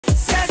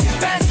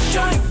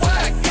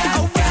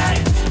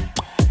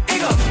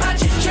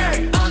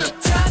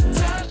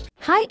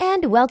Hi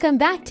and welcome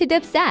back to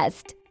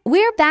deobsessed.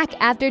 We're back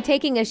after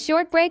taking a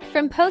short break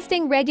from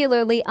posting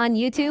regularly on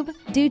YouTube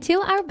due to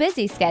our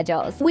busy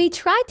schedules. We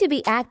tried to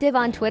be active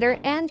on Twitter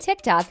and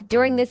TikTok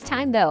during this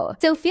time though,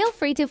 so feel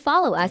free to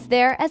follow us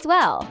there as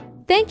well.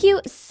 Thank you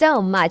so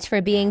much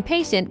for being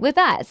patient with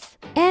us.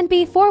 And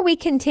before we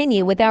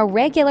continue with our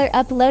regular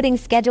uploading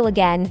schedule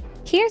again,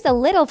 here's a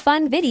little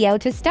fun video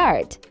to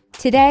start.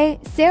 Today,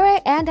 Sarah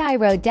and I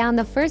wrote down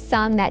the first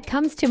song that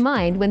comes to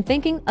mind when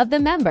thinking of the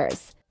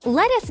members.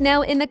 Let us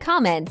know in the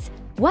comments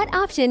what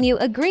option you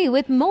agree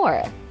with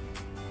more.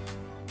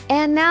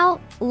 And now,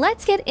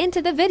 let's get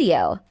into the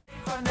video.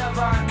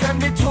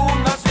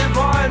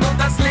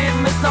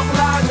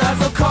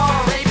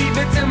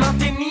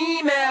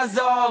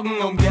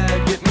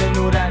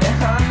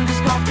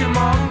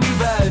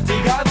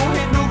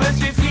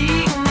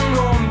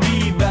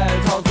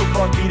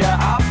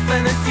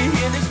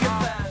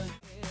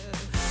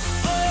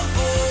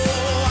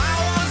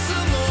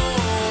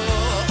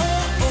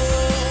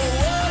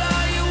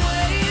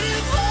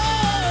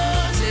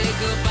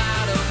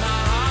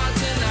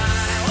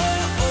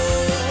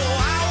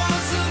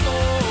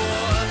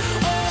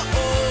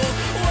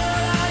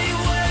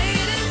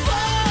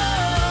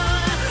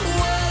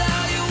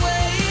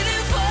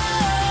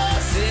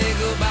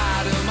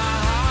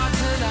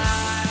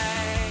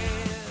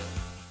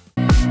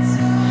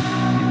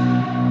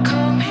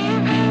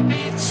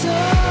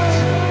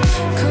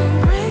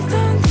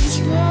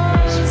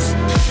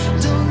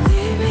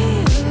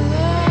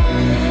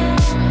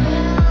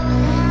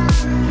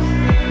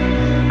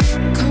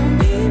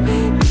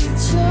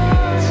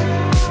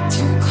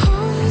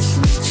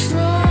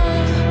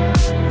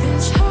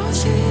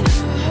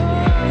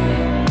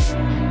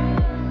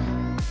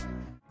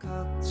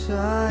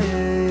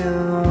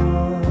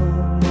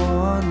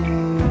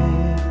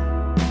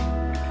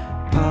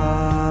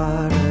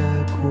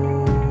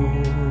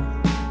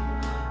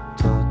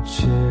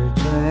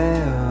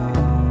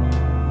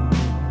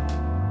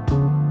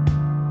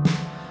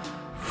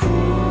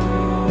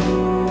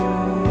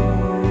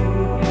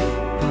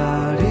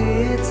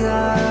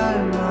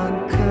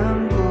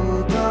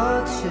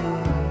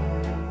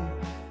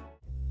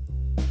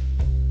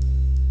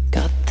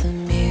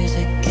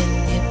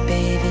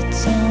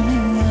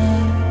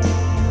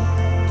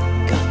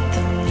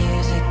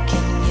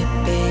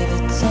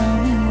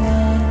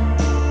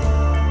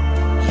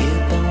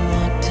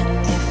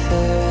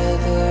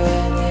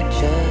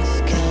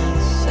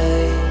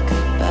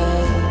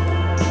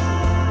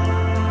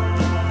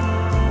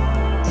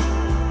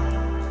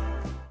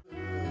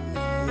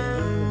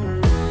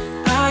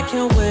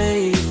 Can't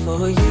wait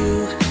for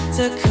you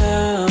to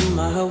come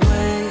my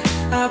way.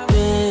 I've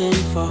been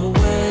far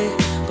away,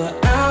 but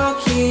I'll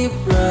keep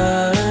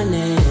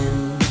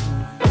running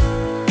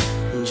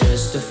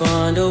just to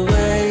find a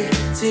way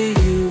to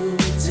you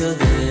till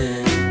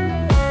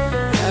then.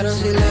 I don't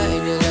see light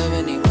in your love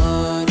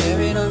anymore. There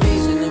ain't no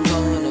reason to go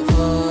on the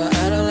floor.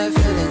 I don't like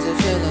feelings and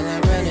feeling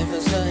like running for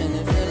something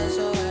and feeling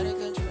so out of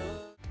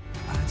control.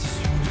 I just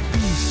wanna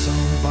be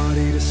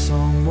somebody to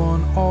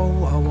someone.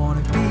 Oh, I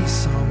wanna be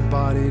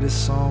somebody to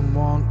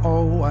someone.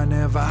 Oh, I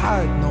never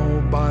had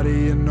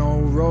nobody and no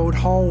road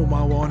home.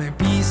 I wanna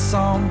be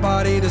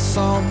somebody to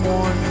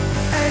someone.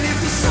 And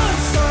if the sun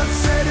starts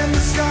setting, the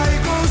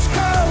sky goes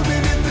cold,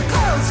 and if the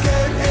clouds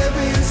get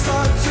heavy and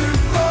start to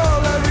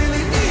fall, I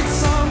really need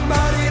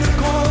somebody to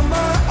call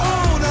my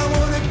own. I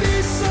wanna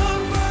be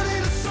somebody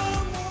to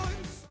someone.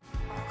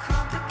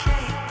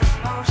 Complicate the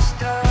most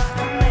of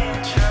the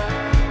mantra.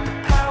 The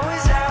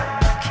power's out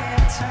and I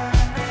can't turn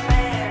the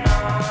fan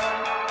on.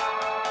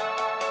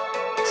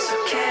 So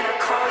can I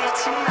call you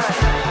tonight?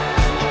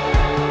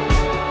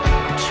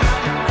 I'm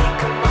trying to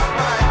make up my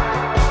mind.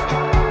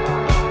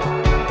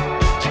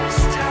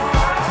 Just how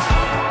I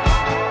feel.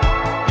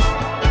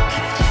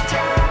 Could you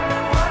tell me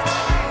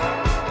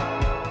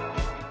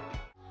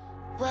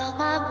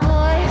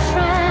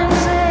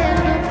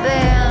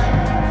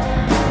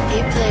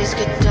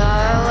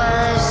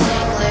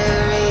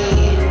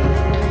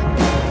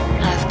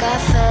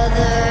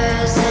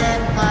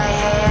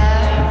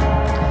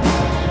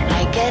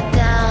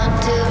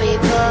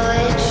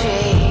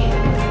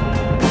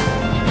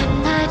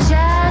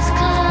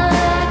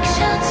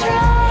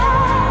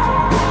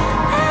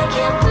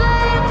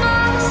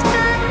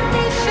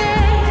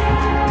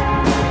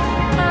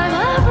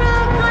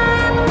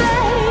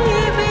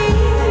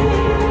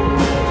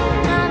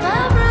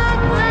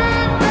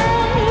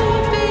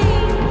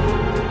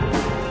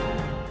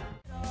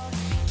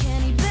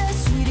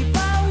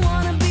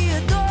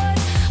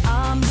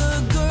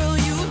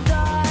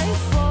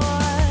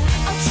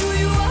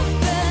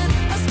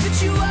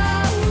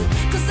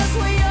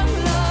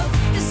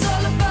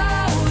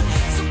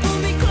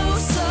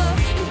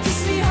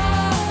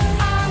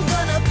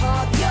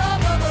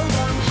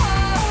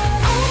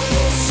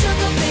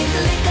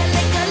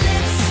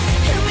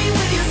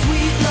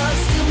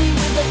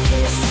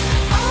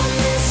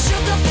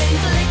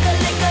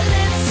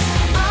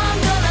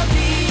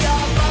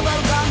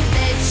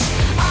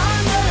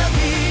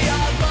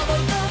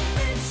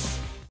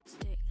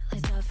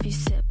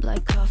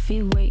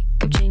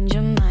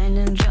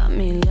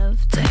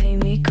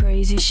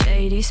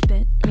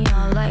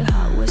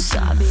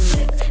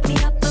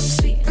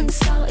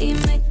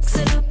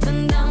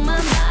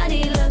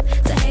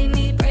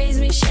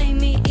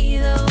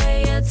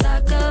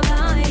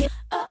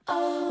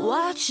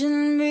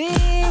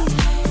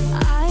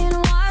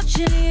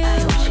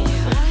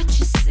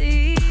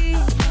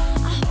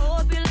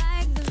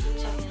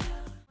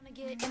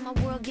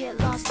get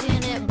lost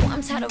in it. Boy,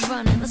 I'm tired of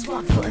running, let's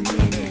walk for a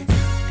minute.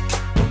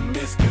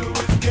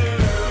 Promiscuous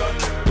girl,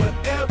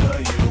 whatever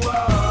you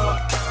are,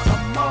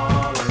 I'm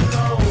all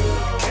alone,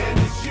 and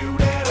it's you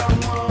that I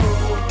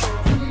want.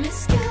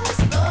 Promiscuous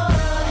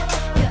boy,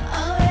 you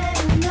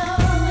already know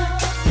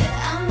that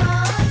I'm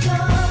all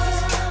yours.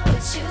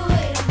 What you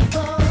waiting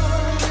for?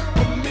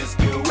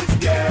 Promiscuous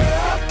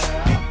girl,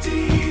 you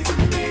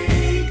teasing me,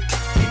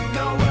 you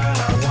know what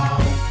I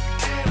want,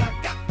 and I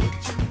got what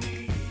you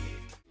need.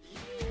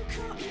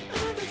 Caught in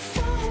other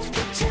false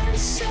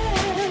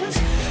pretenses.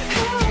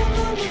 How am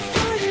I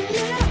finding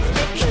out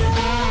again?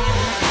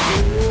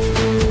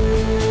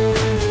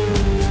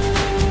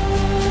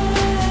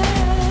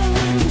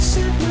 You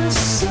set my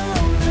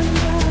soul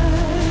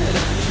alight.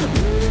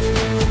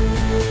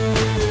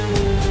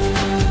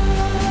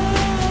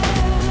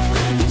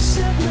 You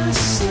set my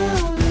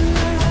soul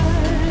alight.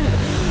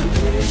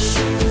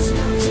 Issues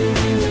melting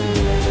in the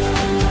middle.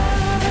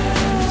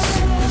 You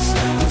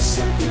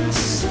set my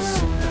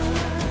soul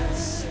alight.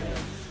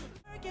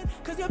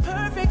 Cause you're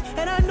perfect,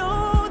 and I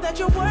know that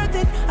you're worth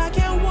it. I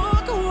can't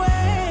walk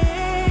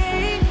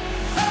away.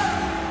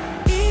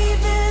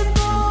 Even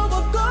though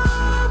we're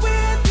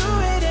going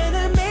through it and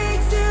it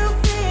makes you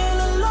feel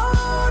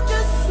alone,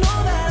 just know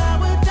that I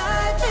would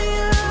die for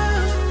you.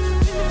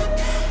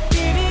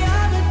 Baby,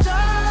 I would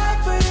die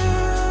for you.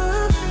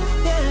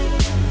 Yeah.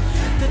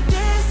 The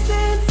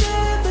distance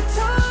and the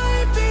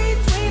time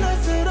between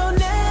us, it'll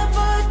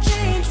never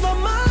change my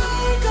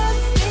mind.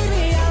 Cause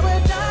baby, I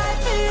would die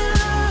for you.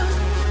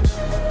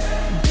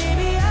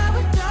 Baby, I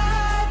would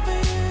die for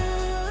you.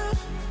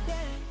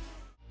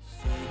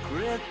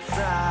 Secrets I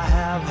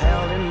have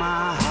held in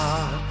my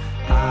heart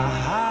are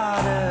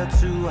harder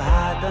to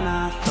hide than I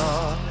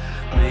thought.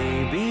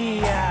 Maybe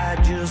I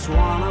just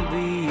wanna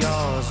be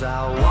yours. I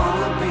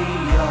wanna be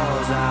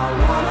yours. I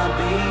wanna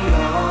be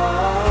yours.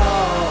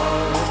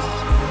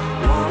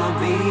 Wanna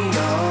be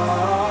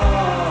yours.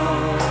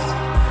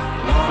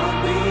 Wanna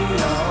be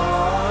yours.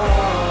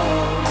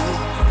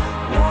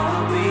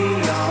 Wanna be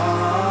yours.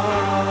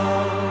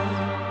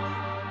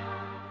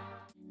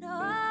 No,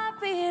 I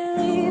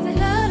believe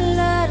la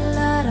la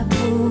la la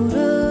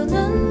부르는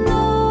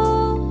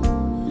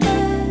노래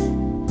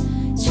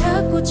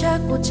자꾸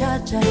자꾸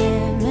찾아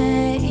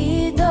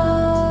헤매이던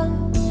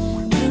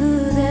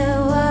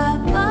그대와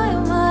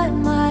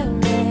my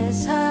내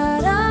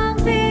사랑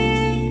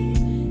be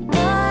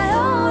my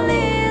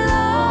only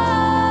love.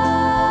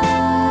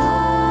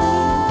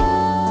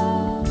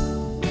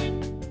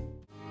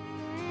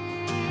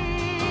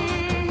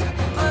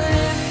 But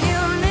if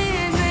you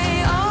need me,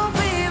 I'll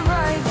be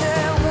right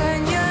there when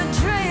you're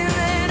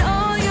dreaming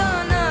all your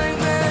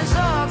nightmares.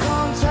 I'll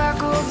come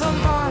tackle the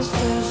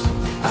monsters.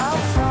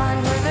 I'll find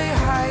where they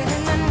hide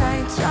in the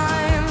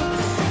nighttime.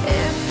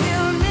 If you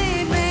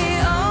need me,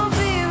 I'll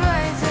be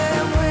right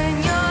there when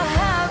you're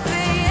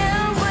happy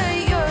and when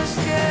you're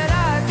scared.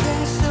 I can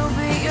still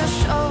be your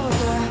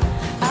shoulder.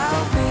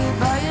 I'll be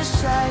by your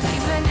side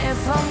even if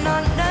I'm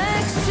not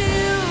next to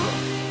you.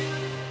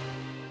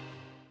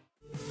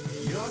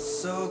 You're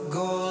so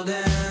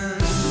golden.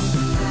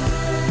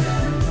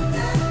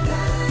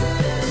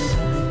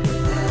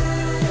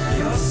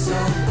 You're so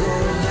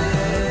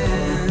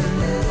golden.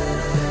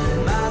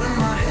 I'm out of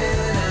my head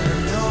and I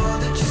know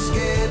that you're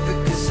scared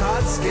because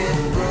hearts get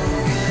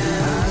broken.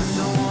 I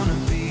don't wanna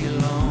be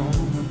alone.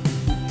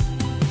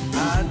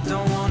 I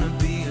don't wanna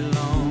be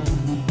alone.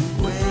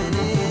 When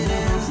it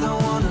ends,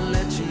 don't wanna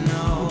let you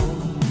know.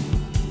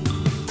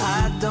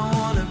 I don't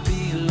wanna be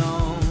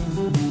alone,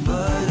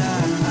 but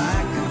I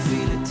can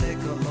feel it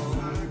take a hold.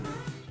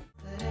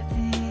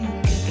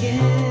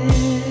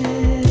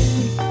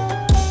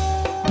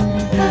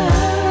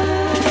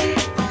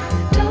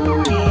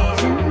 Don't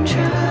even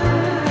try.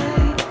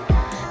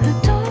 I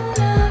don't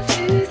have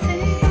to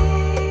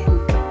think.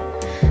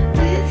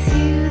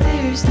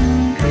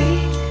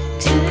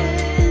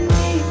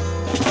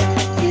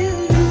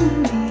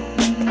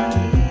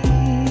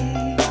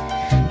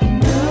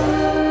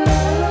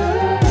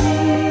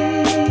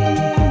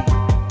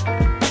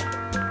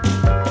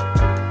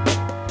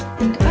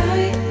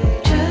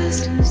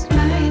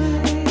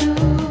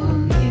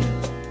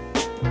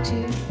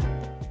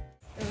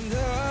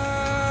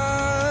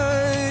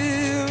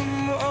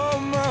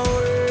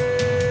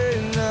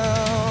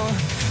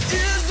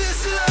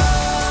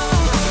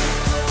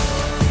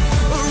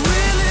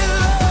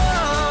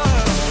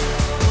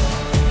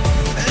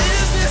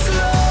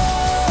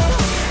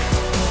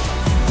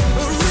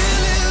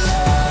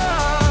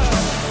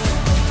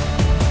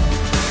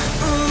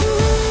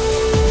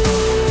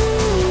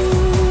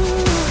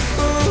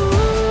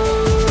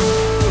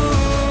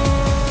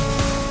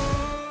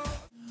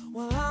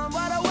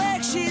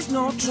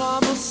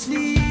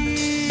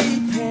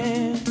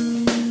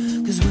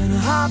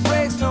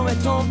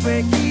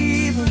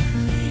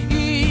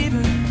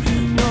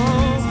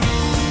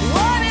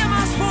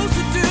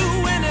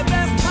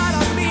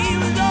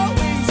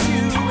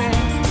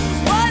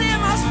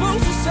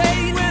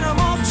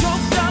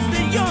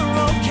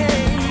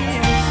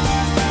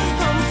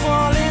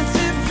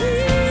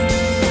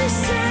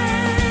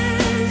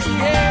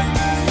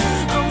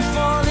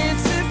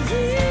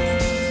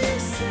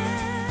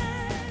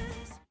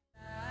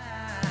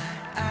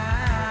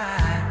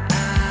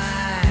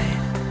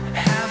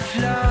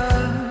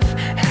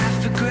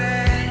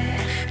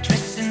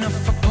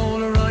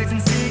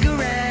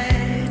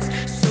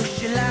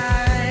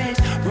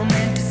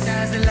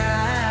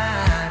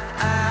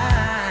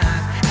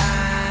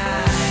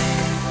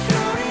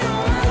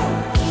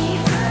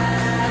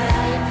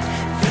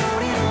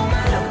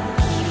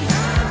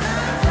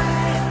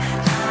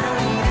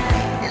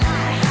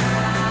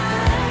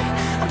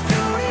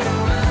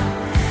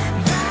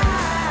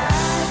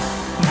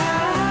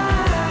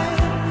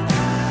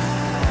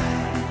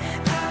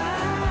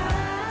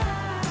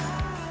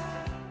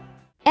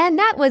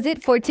 was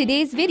it for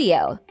today's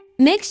video.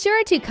 Make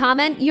sure to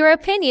comment your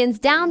opinions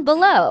down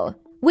below.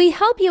 We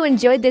hope you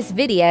enjoyed this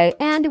video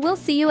and we'll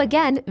see you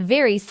again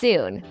very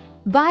soon.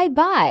 Bye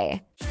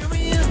bye.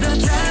 Here is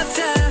the time.